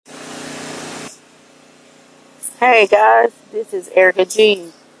Hey guys, this is Erica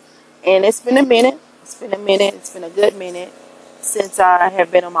G. And it's been a minute. It's been a minute. It's been a good minute since I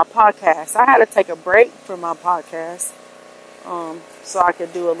have been on my podcast. I had to take a break from my podcast so I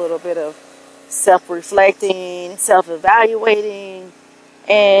could do a little bit of self reflecting, self evaluating,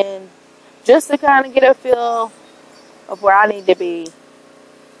 and just to kind of get a feel of where I need to be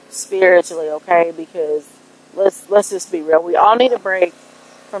spiritually, okay? Because let's just be real. We all need a break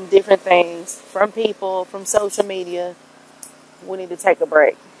from different things, from people, from social media. We need to take a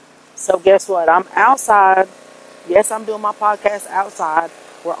break. So guess what? I'm outside. Yes, I'm doing my podcast outside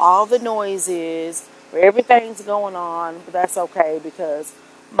where all the noise is, where everything's going on, but that's okay because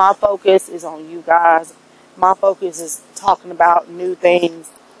my focus is on you guys. My focus is talking about new things.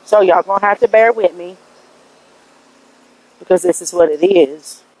 So y'all gonna have to bear with me because this is what it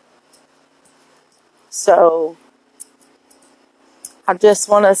is. So I just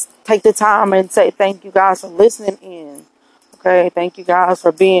want to take the time and say thank you guys for listening in. Okay, thank you guys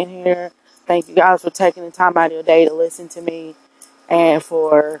for being here. Thank you guys for taking the time out of your day to listen to me and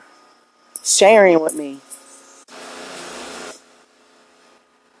for sharing with me.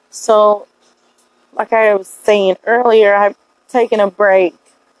 So, like I was saying earlier, I've taken a break.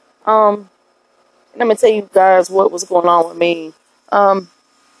 Let me tell you guys what was going on with me. I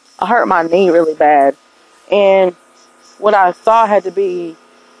hurt my knee really bad, and what I thought had to be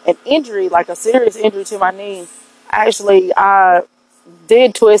an injury, like a serious injury to my knee, actually I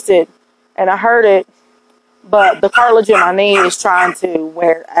did twist it and I hurt it, but the cartilage in my knee is trying to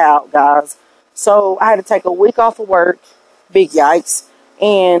wear out, guys. So I had to take a week off of work, big yikes,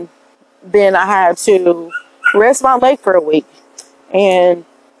 and then I had to rest my leg for a week. And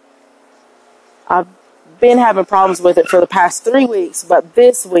I've been having problems with it for the past 3 weeks, but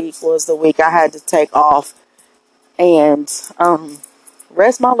this week was the week I had to take off and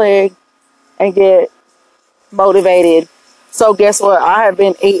rest my leg and get motivated. So guess what? I have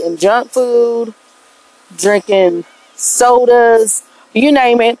been eating junk food, drinking sodas, you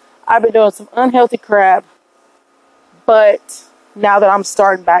name it. I've been doing some unhealthy crap. But now that I'm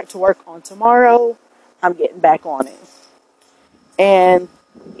starting back to work on tomorrow, I'm getting back on it. And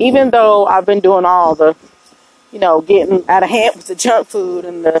even though I've been doing all the, getting out of hand with the junk food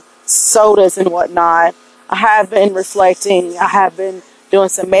and the sodas and whatnot, I have been reflecting. I have been doing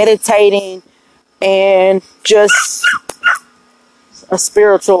some meditating and just a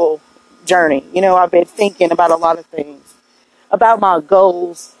spiritual journey. I've been thinking about a lot of things, about my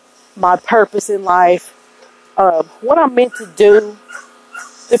goals, my purpose in life, what I'm meant to do,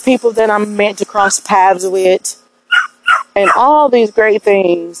 the people that I'm meant to cross paths with, and all these great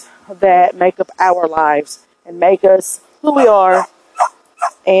things that make up our lives and make us who we are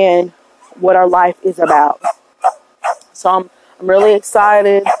and what our life is about. So I'm really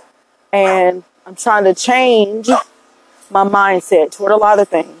excited, and I'm trying to change my mindset toward a lot of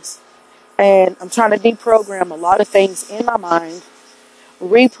things. And I'm trying to deprogram a lot of things in my mind,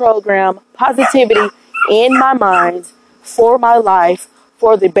 reprogram positivity in my mind for my life,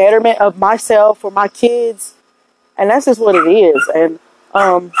 for the betterment of myself, for my kids. And that's just what it is. And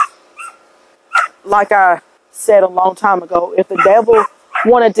like I said a long time ago, if the devil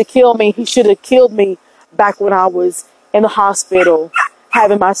wanted to kill me, he should have killed me back when I was in the hospital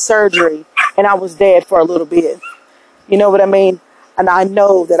having my surgery and I was dead for a little bit. You know what I mean? And I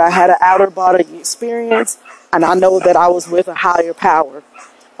know that I had an outer body experience, and I know that I was with a higher power.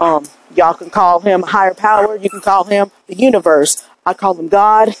 Y'all can call him a higher power. You can call him the universe. I call him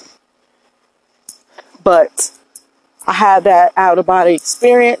God. But I had that outer body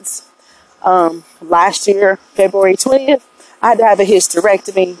experience. Last year, February 20th, I had to have a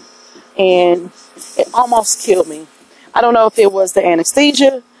hysterectomy, and it almost killed me. I don't know if it was the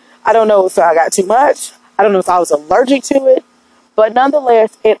anesthesia. I don't know if I got too much. I don't know if I was allergic to it. But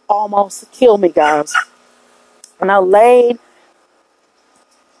nonetheless, it almost killed me, guys. And I laid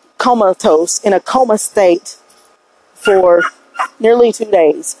comatose in a coma state for nearly 2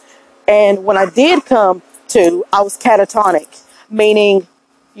 days. And when I did come to, I was catatonic, meaning,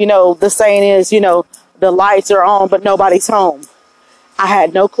 the saying is, the lights are on, but nobody's home. I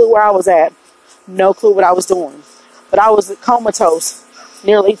had no clue where I was at, no clue what I was doing. But I was comatose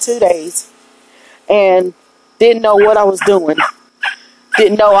nearly 2 days and didn't know what I was doing.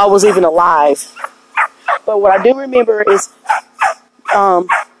 Didn't know I was even alive. But what I do remember is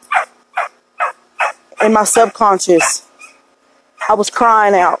in my subconscious, I was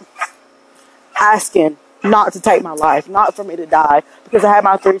crying out, asking not to take my life, not for me to die, because I had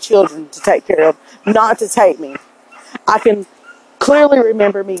my 3 children to take care of, not to take me. I can clearly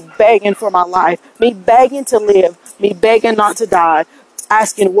remember me begging for my life, me begging to live, me begging not to die,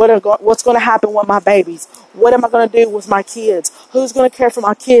 asking what's going to happen with my babies, What am I going to do with my kids? Who's going to care for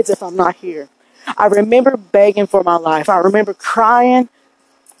my kids if I'm not here? I remember begging for my life. I remember crying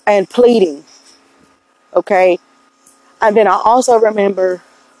and pleading. Okay. And then I also remember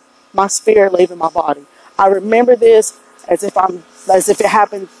my spirit leaving my body. I remember this as if it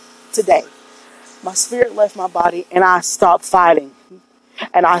happened today. My spirit left my body and I stopped fighting.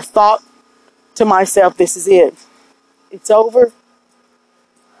 And I thought to myself, this is it. It's over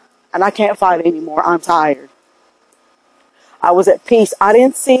and I can't fight anymore. I'm tired. I was at peace. I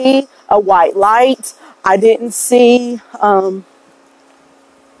didn't see a white light. I didn't see a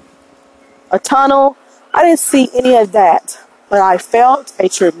tunnel. I didn't see any of that. But I felt a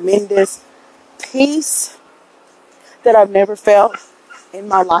tremendous peace that I've never felt in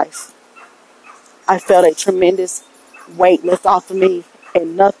my life. I felt a tremendous weight lift off of me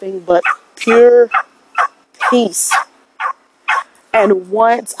and nothing but pure peace. And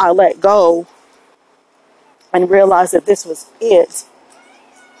once I let go and realized that this was it,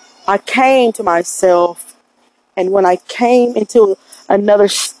 I came to myself. And when I came into another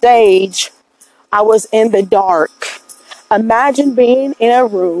stage, I was in the dark. Imagine being in a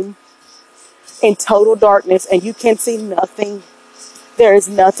room in total darkness and you can see nothing. There is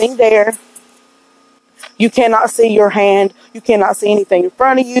nothing there. You cannot see your hand. You cannot see anything in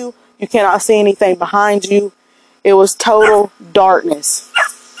front of you. You cannot see anything behind you. It was total darkness.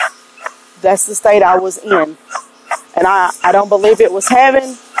 That's the state I was in. And I don't believe it was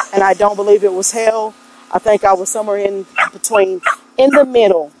heaven, and I don't believe it was hell. I think I was somewhere in between, in the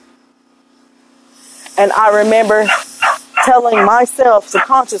middle. And I remember telling myself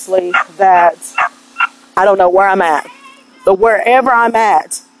subconsciously that I don't know where I'm at. But wherever I'm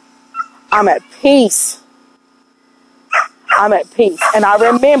at peace. I'm at peace. And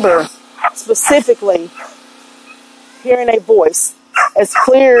I remember specifically hearing a voice as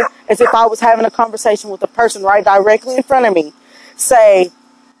clear as if I was having a conversation with a person right directly in front of me say,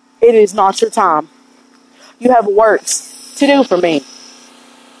 it is not your time. You have works to do for me.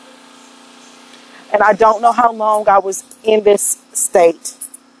 And I don't know how long I was in this state.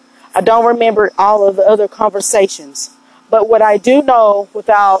 I don't remember all of the other conversations. But what I do know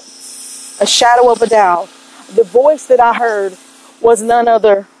without a shadow of a doubt, the voice that I heard was none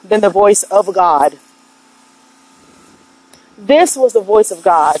other than the voice of God. This was the voice of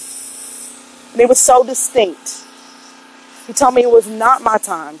God. And it was so distinct. He told me it was not my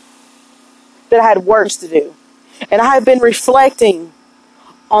time, that I had works to do. And I have been reflecting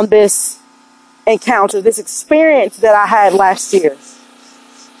on this encounter, this experience that I had last year.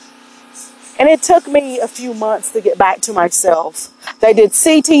 And it took me a few months to get back to myself. They did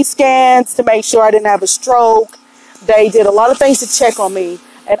CT scans to make sure I didn't have a stroke. They did a lot of things to check on me.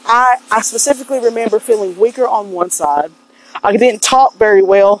 And I specifically remember feeling weaker on one side. I didn't talk very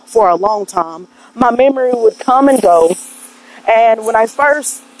well for a long time. My memory would come and go. And when I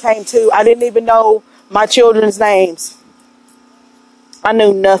first came to, I didn't even know my children's names. I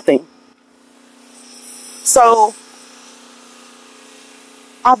knew nothing. So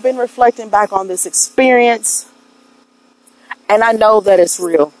I've been reflecting back on this experience, and I know that it's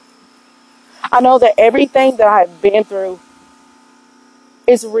real. I know that everything that I've been through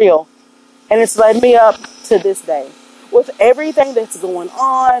is real, and it's led me up to this day. With everything that's going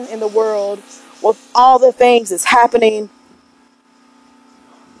on in the world, with all the things that's happening,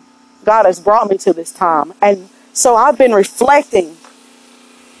 God has brought me to this time. And so I've been reflecting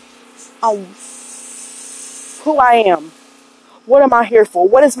on who I am. What am I here for?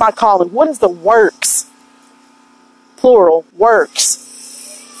 What is my calling? What is the works, plural,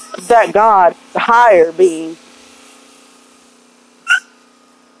 works, that God, the higher being,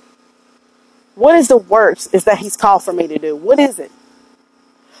 what is the works is that He's called for me to do? What is it?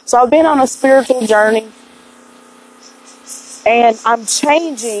 So I've been on a spiritual journey, and I'm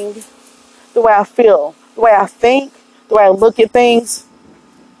changing the way I feel, the way I think, the way I look at things.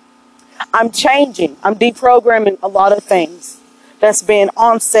 I'm changing. I'm deprogramming a lot of things that's been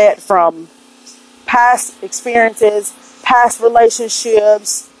onset from past experiences, past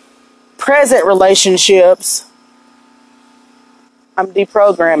relationships, present relationships. I'm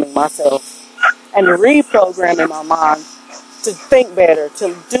deprogramming myself and reprogramming my mind to think better,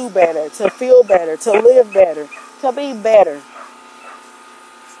 to do better, to feel better, to live better, to be better.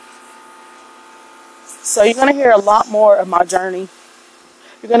 So you're going to hear a lot more of my journey.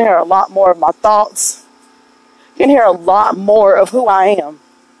 You're going to hear a lot more of my thoughts. You're going to hear a lot more of who I am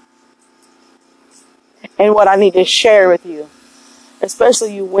and what I need to share with you,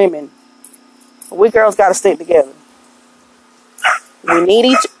 especially you women. We girls got to stick together. We need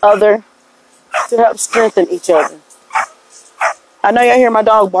each other to help strengthen each other. I know y'all hear my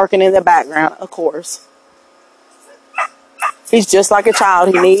dog barking in the background, of course. He's just like a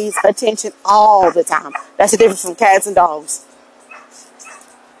child. He needs attention all the time. That's the difference from cats and dogs.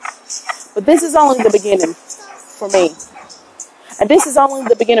 But this is only the beginning for me. And this is only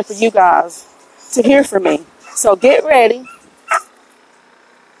the beginning for you guys to hear from me. So get ready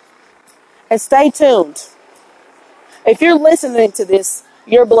and stay tuned. If you're listening to this,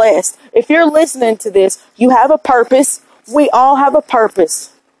 you're blessed. If you're listening to this, you have a purpose. We all have a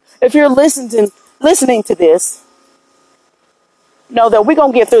purpose. If you're listening to this, know that we're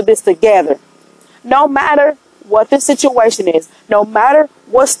going to get through this together. No matter what the situation is, no matter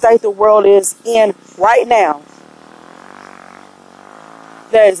what state the world is in right now,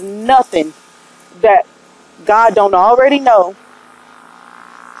 there is nothing that God don't already know.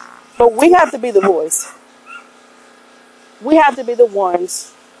 But we have to be the voice. We have to be the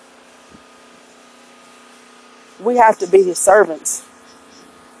ones. We have to be his servants.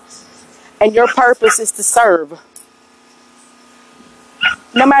 And your purpose is to serve.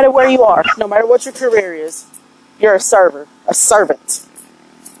 No matter where you are, no matter what your career is, you're a server, a servant.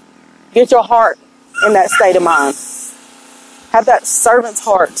 Get your heart in that state of mind. Have that servant's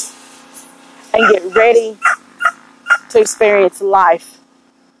heart. And get ready to experience life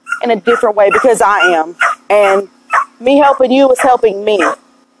in a different way, because I am. And me helping you is helping me.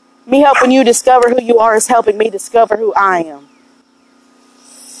 Me helping you discover who you are is helping me discover who I am.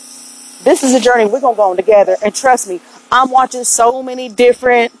 This is a journey we're going to go on together. And trust me, I'm watching so many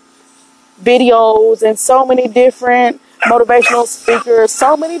different videos and so many different motivational speakers,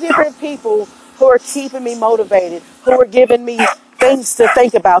 so many different people who are keeping me motivated, who are giving me things to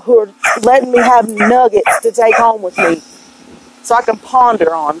think about, who are letting me have nuggets to take home with me so I can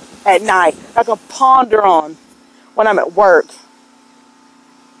ponder on at night. I can ponder on when I'm at work.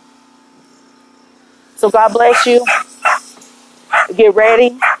 So God bless you. Get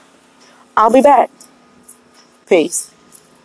ready. I'll be back. Peace.